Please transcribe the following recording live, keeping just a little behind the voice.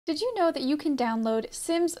Did you know that you can download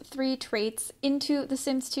Sims 3 traits into The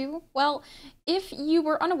Sims 2? Well, if you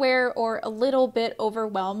were unaware or a little bit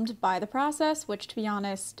overwhelmed by the process, which to be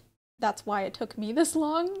honest, that's why it took me this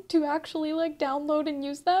long to actually download and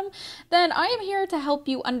use them, then I am here to help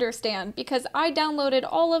you understand because I downloaded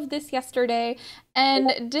all of this yesterday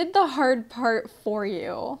and did the hard part for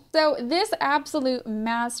you. So this absolute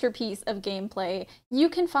masterpiece of gameplay you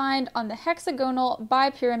can find on the Hexagonal by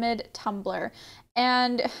Pyramid Tumblr.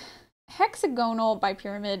 And Hexagonal by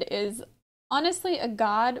Pyramid is honestly a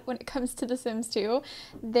god when it comes to The Sims 2.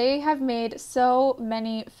 They have made so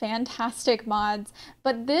many fantastic mods,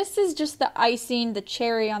 but this is just the icing, the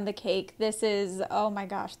cherry on the cake. This is, oh my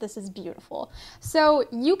gosh, this is beautiful. So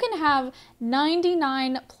you can have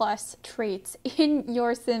 99 plus traits in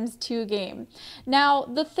your Sims 2 game. Now,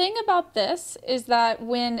 the thing about this is that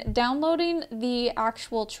when downloading the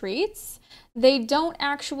actual traits, they don't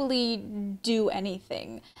actually do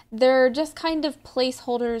anything. They're just kind of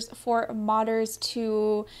placeholders for modders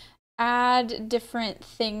to add different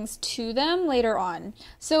things to them later on.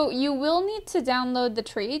 So you will need to download the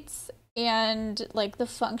traits and the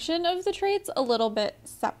function of the traits a little bit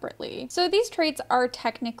separately. So these traits are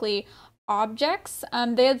technically objects.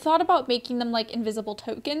 They had thought about making them like invisible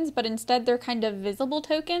tokens, but instead they're kind of visible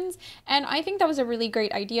tokens. And I think that was a really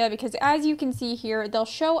great idea because as you can see here, they'll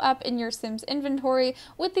show up in your Sims inventory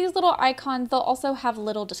with these little icons. They'll also have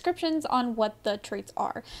little descriptions on what the traits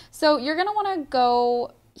are. So you're going to want to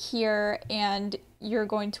go here and you're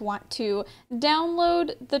going to want to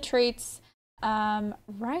download the traits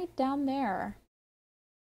right down there.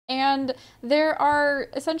 And there are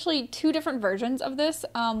essentially two different versions of this.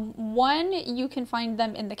 One, you can find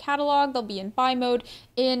them in the catalog. They'll be in buy mode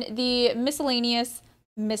in the miscellaneous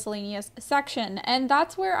section, and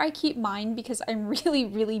that's where I keep mine because I'm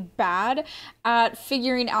really bad at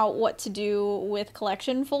figuring out what to do with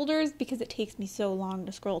collection folders because it takes me so long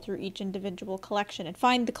to scroll through each individual collection and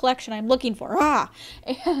find the collection I'm looking for.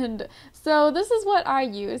 And so this is what I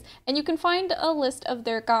use, and you can find a list of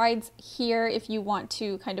their guides here if you want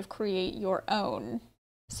to kind of create your own.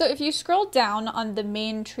 So if you scroll down on the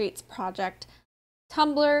main traits project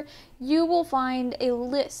Tumblr, you will find a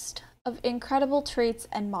list of incredible traits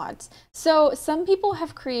and mods. So some people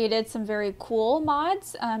have created some very cool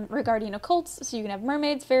mods regarding occults, so you can have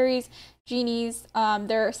mermaids, fairies, genies.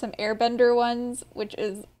 There are some airbender ones, which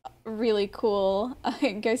is really cool.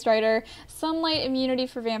 Ghost Rider, sunlight immunity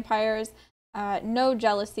for vampires, no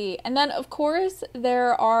jealousy. And then of course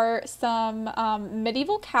there are some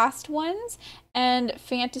medieval cast ones and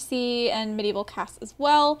fantasy and medieval casts as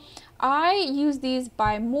well. I use these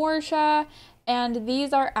by Morsha, and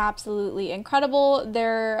these are absolutely incredible.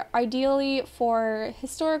 They're ideally for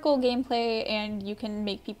historical gameplay, and you can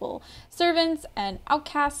make people servants and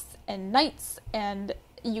outcasts and knights, and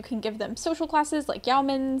you can give them social classes like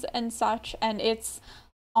Yeomans and such, and it's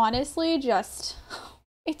honestly just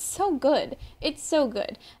it's so good. It's so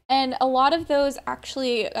good. And a lot of those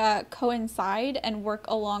actually coincide and work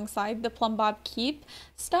alongside the Plumbob Keep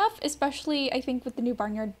stuff, especially I think with the new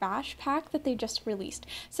Barnyard Bash pack that they just released.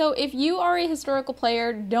 So if you are a historical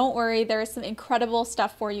player, don't worry, there is some incredible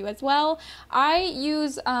stuff for you as well. I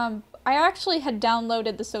actually had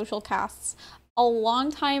downloaded the social casts a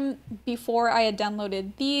long time before I had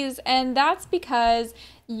downloaded these, and that's because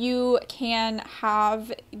you can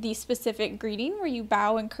have the specific greeting where you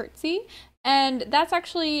bow and curtsy, and that's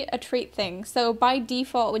actually a trait thing. So by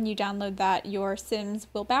default, when you download that, your Sims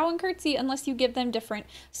will bow and curtsy unless you give them different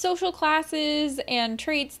social classes and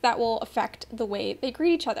traits that will affect the way they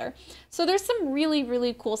greet each other. So there's some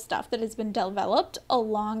really cool stuff that has been developed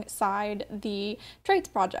alongside the traits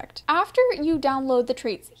project. After you download the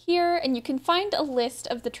traits here, and you can find a list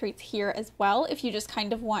of the traits here as well if you just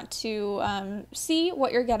kind of want to see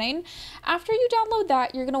what you're getting. After you download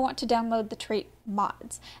that, you're going to want to download the trait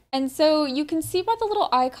mods. And so you can see by the little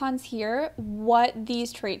icons here what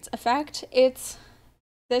these traits affect.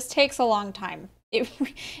 This takes a long time.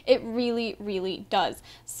 It really does.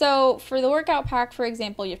 So for the workout pack, for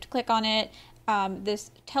example, you have to click on it.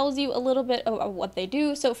 This tells you a little bit of what they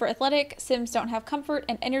do. So for athletic, Sims don't have comfort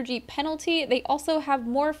and energy penalty. They also have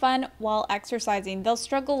more fun while exercising. They'll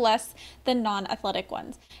struggle less than non-athletic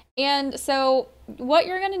ones. And so what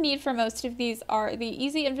you're going to need for most of these are the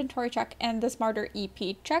easy inventory check and the smarter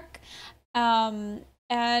EP check.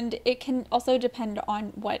 And it can also depend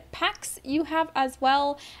on what packs you have as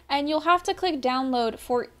well. And you'll have to click download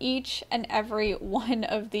for each and every one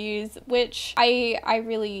of these, which I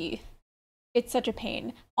really, it's such a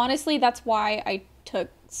pain. Honestly, that's why I took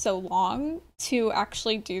so long to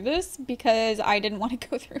actually do this, because I didn't want to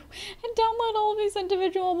go through and download all of these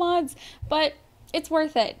individual mods. But It's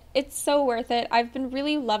worth it. It's so worth it. I've been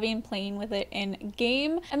really loving playing with it in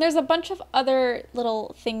game. And there's a bunch of other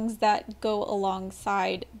little things that go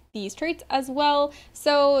alongside these traits as well.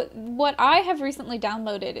 So what I have recently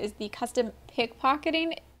downloaded is the custom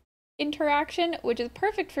pickpocketing interaction, which is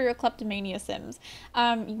perfect for your kleptomania sims.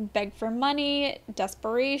 You can beg for money,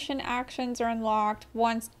 desperation actions are unlocked,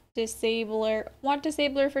 want disabler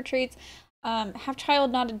for traits, have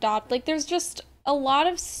child not adopt. Like there's just a lot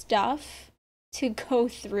of stuff to go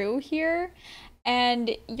through here,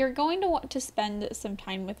 and you're going to want to spend some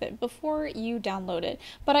time with it before you download it.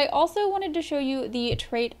 But I also wanted to show you the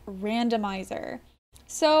trait randomizer.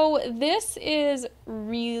 So this is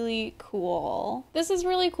really cool. This is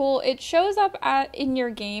really cool. It shows up in your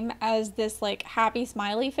game as this like happy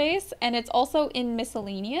smiley face, and it's also in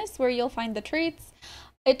miscellaneous where you'll find the traits.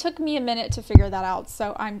 It took me a minute to figure that out,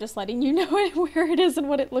 so I'm just letting you know where it is and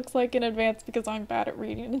what it looks like in advance because I'm bad at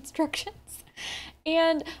reading instructions.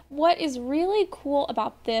 And what is really cool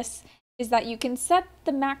about this is that you can set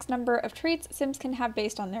the max number of traits Sims can have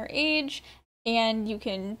based on their age, and you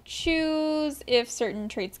can choose if certain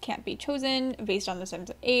traits can't be chosen based on the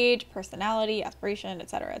Sim's age, personality, aspiration,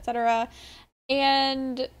 etc., etc.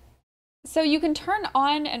 And so you can turn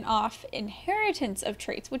on and off inheritance of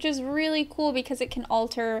traits, which is really cool because it can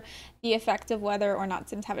alter the effect of whether or not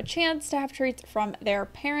Sims have a chance to have traits from their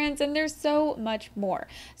parents, and there's so much more.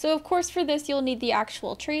 So of course for this you'll need the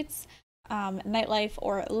actual traits, nightlife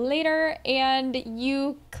or later, and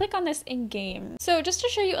you click on this in game. So just to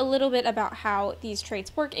show you a little bit about how these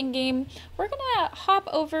traits work in game, we're gonna hop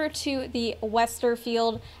over to the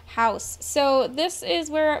Westerfield house. So this is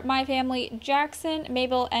where my family, Jackson,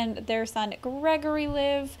 Mabel, and their son Gregory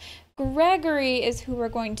live. Gregory is who we're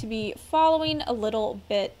going to be following a little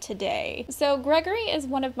bit today. So Gregory is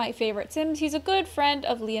one of my favorite Sims. He's a good friend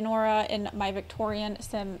of Leonora in my Victorian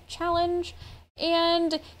Sim challenge.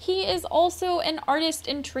 And he is also an artist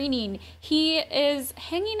in training. He is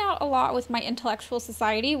hanging out a lot with my intellectual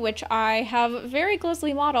society, which I have very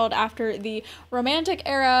closely modeled after the Romantic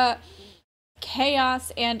era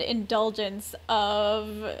chaos and indulgence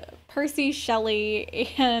of Percy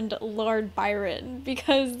Shelley and Lord Byron,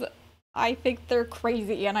 because I think they're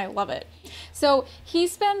crazy and I love it. So he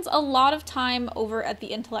spends a lot of time over at the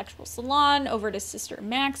intellectual salon, over at his sister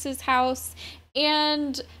Max's house,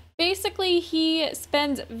 and basically, he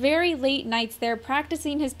spends very late nights there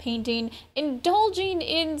practicing his painting, indulging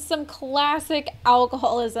in some classic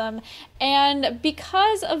alcoholism, and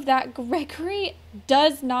because of that, Gregory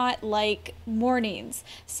does not like mornings.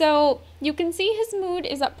 So you can see his mood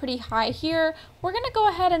is up pretty high here. We're gonna go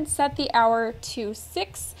ahead and set the hour to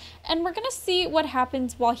 6, and we're gonna see what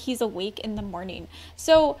happens while he's awake in the morning.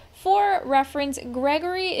 So for reference,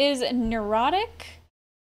 Gregory is neurotic,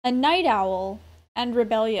 a night owl, and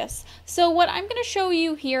rebellious. So what I'm going to show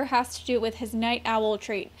you here has to do with his night owl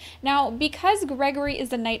trait. Now, because Gregory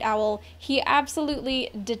is a night owl, he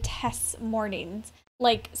absolutely detests mornings,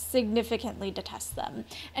 like significantly detests them.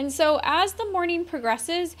 And so as the morning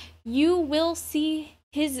progresses, you will see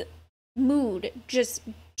his mood just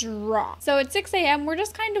drop. So at 6 a.m. we're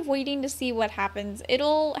just kind of waiting to see what happens.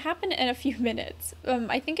 It'll happen in a few minutes.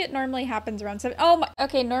 I think it normally happens around 7.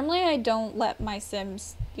 Okay, normally I don't let my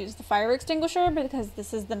Sims use the fire extinguisher because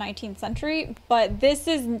this is the 19th century, but this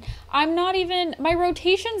is, my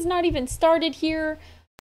rotation's not even started here.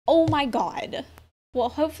 Oh my god. Well,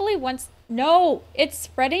 hopefully no, it's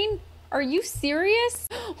spreading. Are you serious?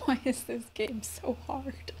 Why is this game so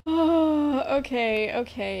hard? Oh,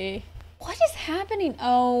 okay. What is happening?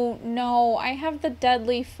 Oh no, I have the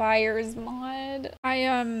Deadly Fires mod.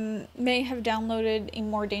 I may have downloaded a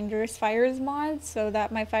more dangerous fires mod so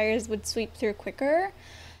that my fires would sweep through quicker,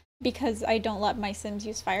 because I don't let my Sims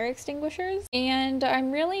use fire extinguishers. And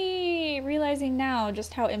I'm really realizing now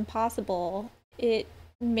just how impossible it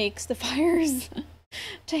makes the fires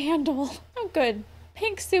to handle. Oh good.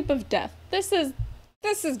 Pink soup of death. This is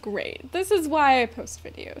great. This is why I post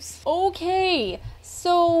videos. Okay,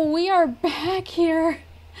 so we are back here.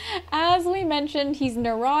 As we mentioned, he's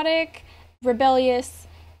neurotic, rebellious,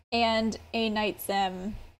 and a night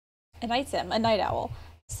owl.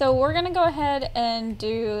 So we're gonna go ahead and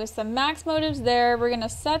do some max motives there. We're gonna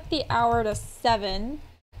set the hour to 7,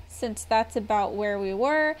 since that's about where we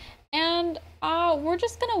were. And we're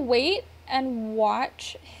just gonna wait and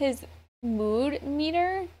watch his mood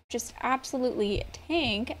meter just absolutely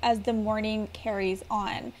tank as the morning carries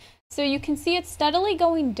on. So you can see it's steadily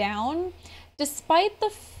going down, despite the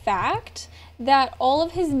fact that all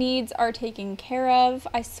of his needs are taken care of.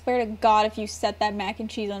 I swear to God, if you set that mac and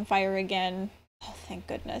cheese on fire again, oh, thank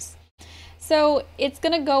goodness. So it's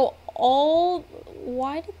gonna go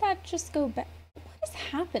why did that just go back? is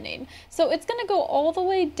happening? So it's going to go all the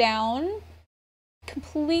way down,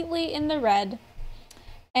 completely in the red.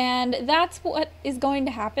 And that's what is going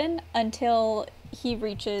to happen until he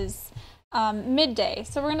reaches midday.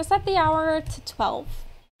 So we're going to set the hour to 12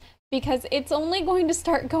 because it's only going to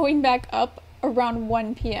start going back up around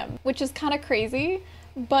 1 p.m., which is kind of crazy,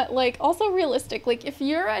 but like also realistic. Like if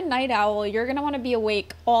you're a night owl, you're going to want to be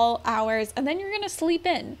awake all hours and then you're going to sleep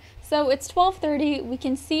in. So it's 12:30. We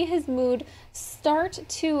can see his mood start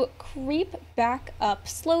to creep back up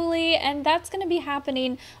slowly, and that's going to be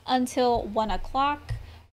happening until 1 o'clock,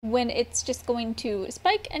 when it's just going to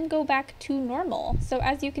spike and go back to normal. So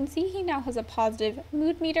as you can see, he now has a positive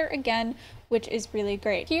mood meter again, which is really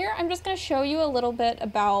great. Here, I'm just going to show you a little bit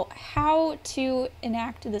about how to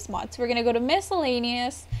enact this mod. So we're going to go to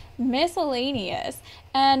miscellaneous,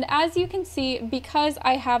 and as you can see, because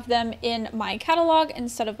I have them in my catalog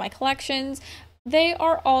instead of my collections, they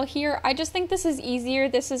are all here. I just think this is easier.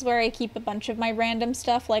 This is where I keep a bunch of my random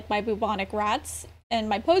stuff, like my bubonic rats and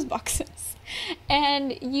my pose boxes.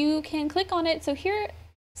 And you can click on it. So here,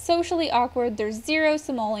 socially awkward, there's 0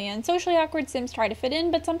 simoleon. Socially awkward Sims try to fit in,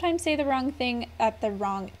 but sometimes say the wrong thing at the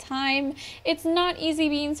wrong time. It's not easy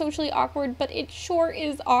being socially awkward, but it sure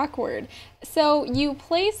is awkward. So you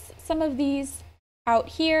place some of these out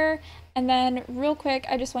here, and then real quick,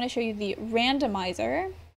 I just want to show you the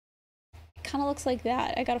randomizer. It kind of looks like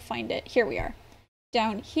that. I gotta find it. Here we are.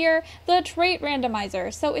 Down here, the trait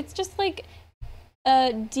randomizer. So it's just like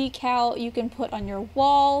a decal you can put on your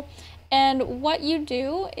wall, and what you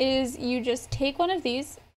do is you just take one of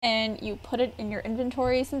these and you put it in your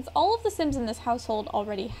inventory. Since all of the Sims in this household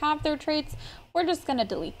already have their traits, we're just gonna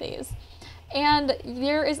delete these. And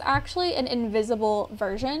there is actually an invisible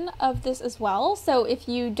version of this as well, so if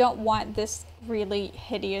you don't want this really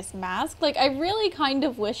hideous mask, like I really kind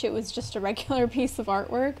of wish it was just a regular piece of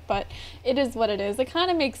artwork, but it is what it is. It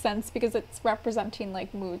kind of makes sense because it's representing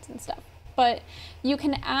like moods and stuff. But you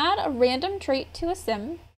can add a random trait to a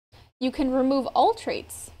Sim, you can remove all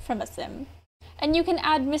traits from a Sim, and you can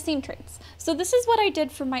add missing traits. So this is what I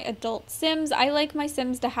did for my adult Sims. I like my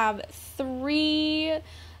Sims to have 3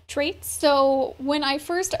 traits. So when I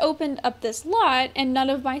first opened up this lot and none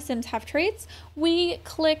of my Sims have traits, we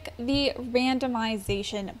click the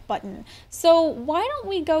randomization button. So why don't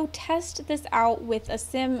we go test this out with a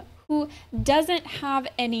Sim who doesn't have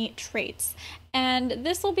any traits? And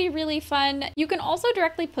this will be really fun. You can also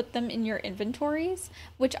directly put them in your inventories,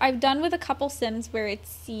 which I've done with a couple Sims where it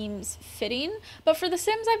seems fitting. But for the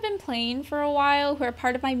Sims I've been playing for a while, who are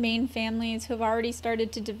part of my main families, who have already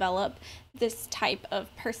started to develop this type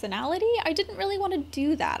of personality, I didn't really want to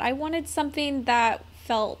do that. I wanted something that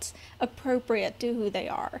felt appropriate to who they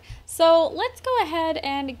are. So let's go ahead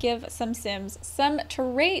and give some Sims some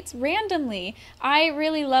traits randomly. I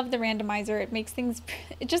really love the randomizer.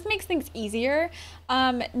 It just makes things easier.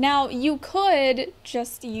 Now you could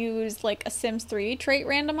just use like a Sims 3 trait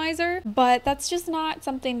randomizer, but that's just not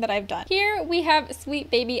something that I've done. Here we have sweet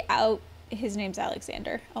baby out. His name's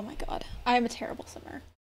Alexander. Oh my god, I'm a terrible Simmer.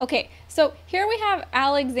 Okay, so here we have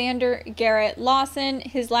Alexander Garrett Lawson.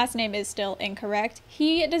 His last name is still incorrect.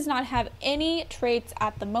 He does not have any traits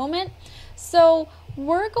at the moment. So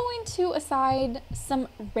we're going to assign some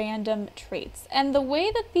random traits. And the way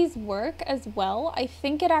that these work as well, I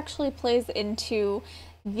think it actually plays into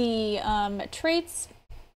the traits,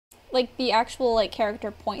 like the actual like character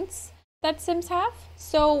points that Sims have.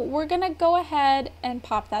 So we're gonna go ahead and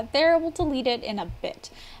pop that there. We'll delete it in a bit.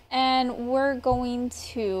 And we're going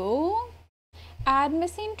to add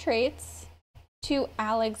missing traits to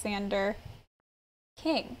Alexander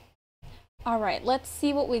King. All right, let's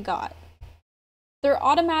see what we got. They're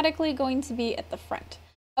automatically going to be at the front.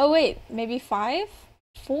 Oh wait, maybe 5?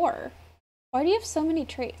 4. Why do you have so many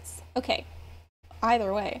traits? Okay,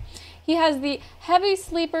 either way. He has the heavy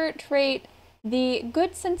sleeper trait, the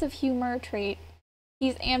good sense of humor trait,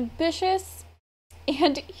 he's ambitious,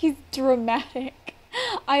 and he's dramatic.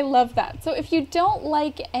 I love that. So if you don't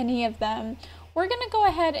like any of them, we're gonna go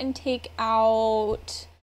ahead and take out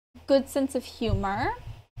good sense of humor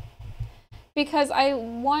because I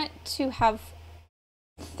want to have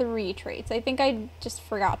 3 traits. I think I just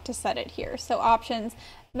forgot to set it here. So options,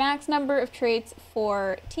 max number of traits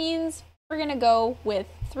for teens. We're gonna go with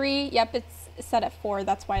 3. Yep, it's set at 4.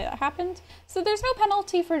 That's why that happened. So there's no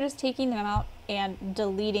penalty for just taking them out and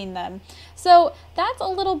deleting them. So that's a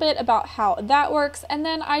little bit about how that works. And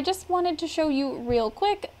then I just wanted to show you real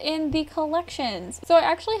quick in the collections. So I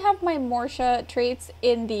actually have my Morsha traits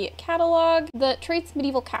in the catalog, the traits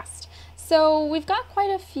medieval cast. So we've got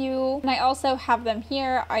quite a few, and I also have them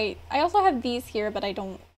here. I also have these here, but I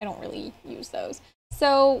don't really use those.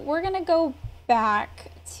 So we're gonna go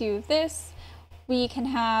back to this, we can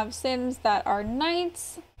have Sims that are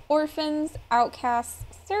knights, orphans, outcasts,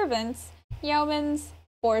 servants, yeomans,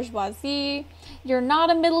 bourgeoisie. You're not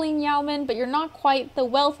a middling yeoman, but you're not quite the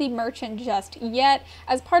wealthy merchant just yet.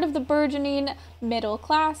 As part of the burgeoning middle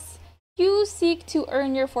class, you seek to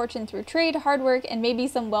earn your fortune through trade, hard work, and maybe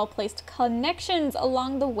some well-placed connections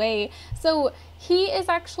along the way. So he is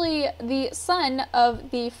actually the son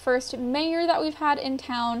of the first mayor that we've had in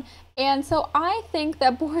town, and so I think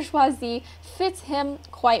that bourgeoisie fits him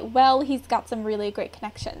quite well. He's got some really great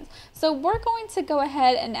connections. So we're going to go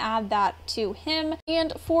ahead and add that to him.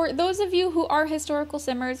 And for those of you who are historical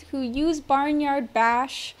simmers who use Barnyard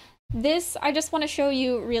Bash, this I just want to show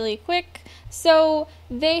you really quick. So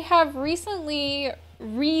they have recently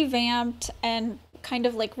revamped and kind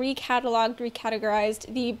of like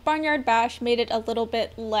recategorized the Barnyard Bash, made it a little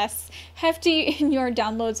bit less hefty in your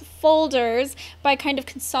downloads folders by kind of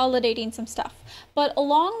consolidating some stuff. But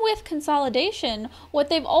along with consolidation, what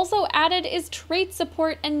they've also added is trait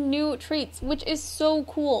support and new traits, which is so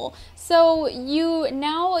cool. So you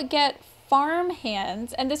now get farm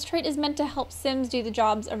hands, and this trait is meant to help Sims do the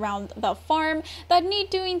jobs around the farm that need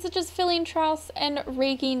doing, such as filling troughs and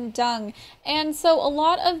raking dung. And so a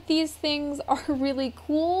lot of these things are really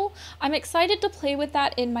cool. I'm excited to play with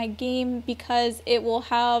that in my game because it will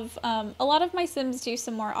have a lot of my Sims do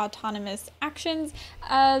some more autonomous actions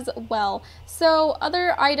as well. So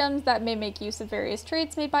other items that may make use of various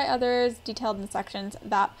traits made by others, detailed in the sections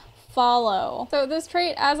that follow. So this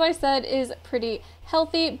trait, as I said, is pretty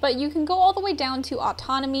healthy, but you can go all the way down to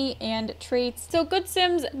autonomy and traits. So good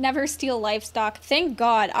Sims never steal livestock. Thank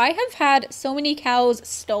God. I have had so many cows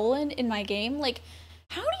stolen in my game. Like,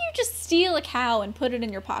 how do you just steal a cow and put it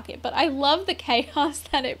in your pocket? But I love the chaos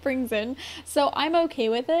that it brings in, so I'm okay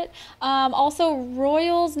with it. Also,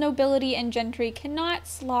 royals, nobility, and gentry cannot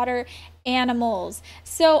slaughter animals.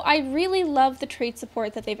 So I really love the trait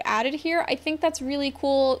support that they've added here. I think that's really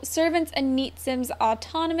cool. Servants and neat Sims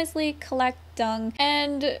autonomously collect dung,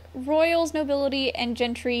 and royals, nobility, and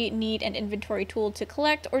gentry need an inventory tool to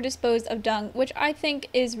collect or dispose of dung, which I think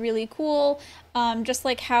is really cool. Just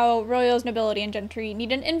like how royals, nobility, and gentry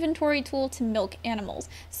need an inventory tool to milk animals.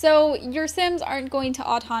 So your Sims aren't going to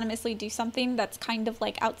autonomously do something that's kind of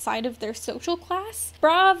like outside of their social class.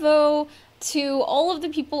 Bravo to all of the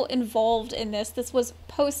people involved in this. This was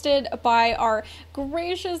posted by our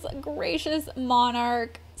gracious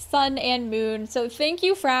monarch, Sun and Moon. So thank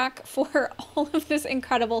you, Frack, for all of this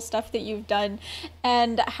incredible stuff that you've done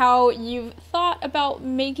and how you've thought about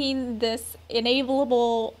making this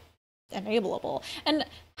enableable, and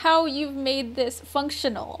how you've made this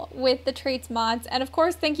functional with the traits mods. And of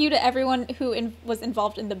course, thank you to everyone who was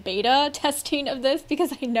involved in the beta testing of this,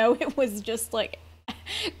 because I know it was just like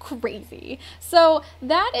crazy. So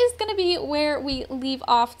that is gonna be where we leave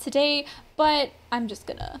off today, but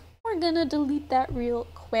we're gonna delete that real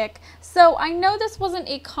quick. So I know this wasn't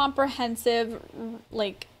a comprehensive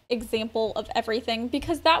like example of everything,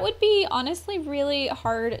 because that would be honestly really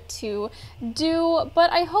hard to do,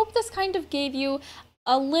 but I hope this kind of gave you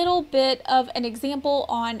a little bit of an example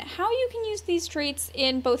on how you can use these traits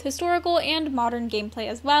in both historical and modern gameplay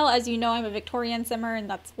as well. As you know, I'm a Victorian simmer, and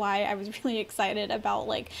that's why I was really excited about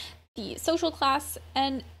like the social class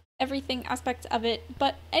and everything aspect of it.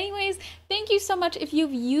 But anyways, thank you so much. If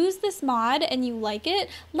you've used this mod and you like it,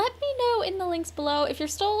 let me know in the links below. If you're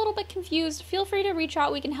still a little bit confused, feel free to reach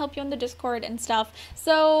out. We can help you on the Discord and stuff.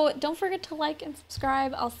 So don't forget to like and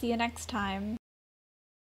subscribe. I'll see you next time.